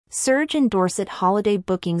Surge in Dorset holiday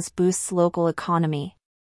bookings boosts local economy.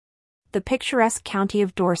 The picturesque county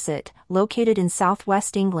of Dorset, located in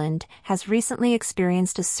southwest England, has recently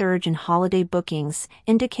experienced a surge in holiday bookings,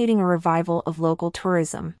 indicating a revival of local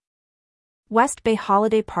tourism. West Bay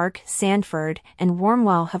Holiday Park, Sandford, and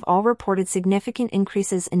Warmwell have all reported significant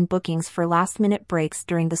increases in bookings for last-minute breaks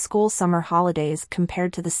during the school summer holidays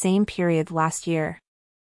compared to the same period last year.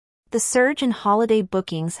 The surge in holiday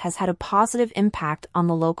bookings has had a positive impact on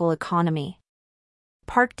the local economy.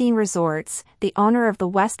 Parkdean Resorts, the owner of the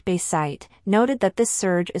West Bay site, noted that this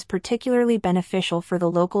surge is particularly beneficial for the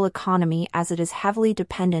local economy as it is heavily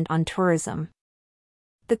dependent on tourism.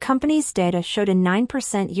 The company's data showed a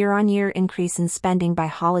 9% year-on-year increase in spending by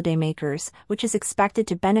holidaymakers, which is expected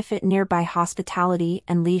to benefit nearby hospitality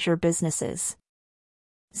and leisure businesses.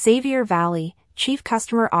 Xavier Valley, Chief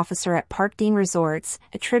Customer Officer at Parkdean Resorts,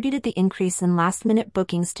 attributed the increase in last-minute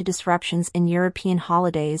bookings to disruptions in European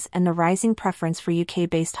holidays and the rising preference for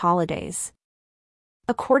UK-based holidays.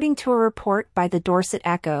 According to a report by the Dorset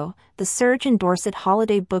Echo, the surge in Dorset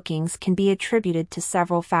holiday bookings can be attributed to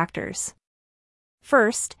several factors.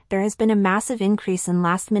 First, there has been a massive increase in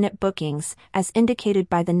last-minute bookings, as indicated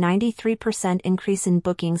by the 93% increase in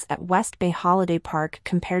bookings at West Bay Holiday Park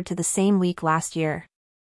compared to the same week last year.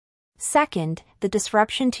 Second, the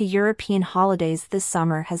disruption to European holidays this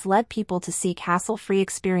summer has led people to seek hassle-free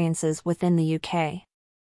experiences within the UK.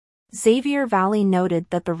 Xavier Valley noted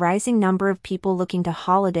that the rising number of people looking to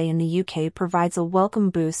holiday in the UK provides a welcome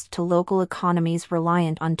boost to local economies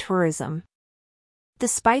reliant on tourism.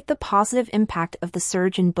 Despite the positive impact of the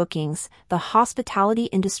surge in bookings, the hospitality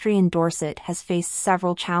industry in Dorset has faced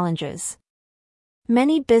several challenges.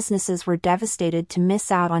 Many businesses were devastated to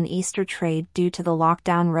miss out on Easter trade due to the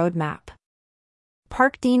lockdown roadmap.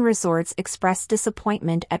 Parkdean Resorts expressed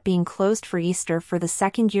disappointment at being closed for Easter for the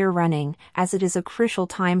second year running, as it is a crucial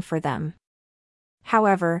time for them.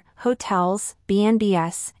 However, hotels,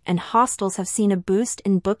 B&Bs, and hostels have seen a boost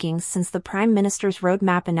in bookings since the Prime Minister's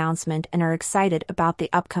roadmap announcement and are excited about the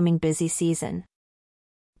upcoming busy season.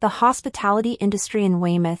 The hospitality industry in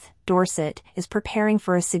Weymouth, Dorset, is preparing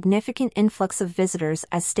for a significant influx of visitors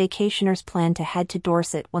as staycationers plan to head to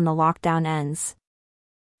Dorset when the lockdown ends.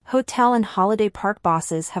 Hotel and holiday park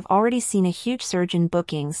bosses have already seen a huge surge in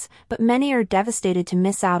bookings, but many are devastated to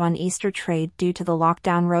miss out on Easter trade due to the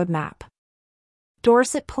lockdown roadmap.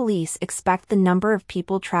 Dorset police expect the number of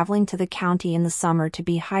people traveling to the county in the summer to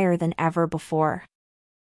be higher than ever before.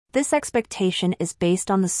 This expectation is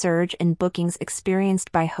based on the surge in bookings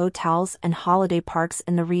experienced by hotels and holiday parks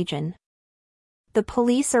in the region. The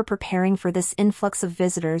police are preparing for this influx of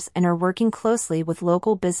visitors and are working closely with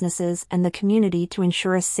local businesses and the community to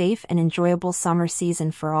ensure a safe and enjoyable summer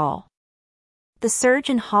season for all. The surge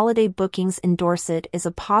in holiday bookings in Dorset is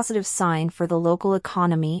a positive sign for the local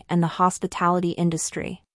economy and the hospitality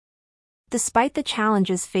industry. Despite the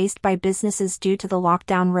challenges faced by businesses due to the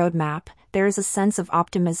lockdown roadmap, there is a sense of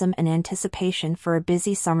optimism and anticipation for a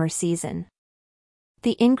busy summer season.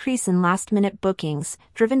 The increase in last-minute bookings,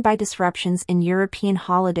 driven by disruptions in European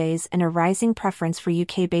holidays and a rising preference for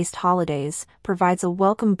UK-based holidays, provides a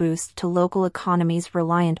welcome boost to local economies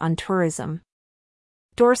reliant on tourism.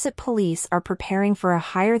 Dorset police are preparing for a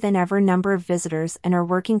higher-than-ever number of visitors and are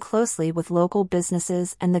working closely with local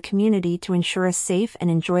businesses and the community to ensure a safe and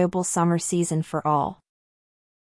enjoyable summer season for all.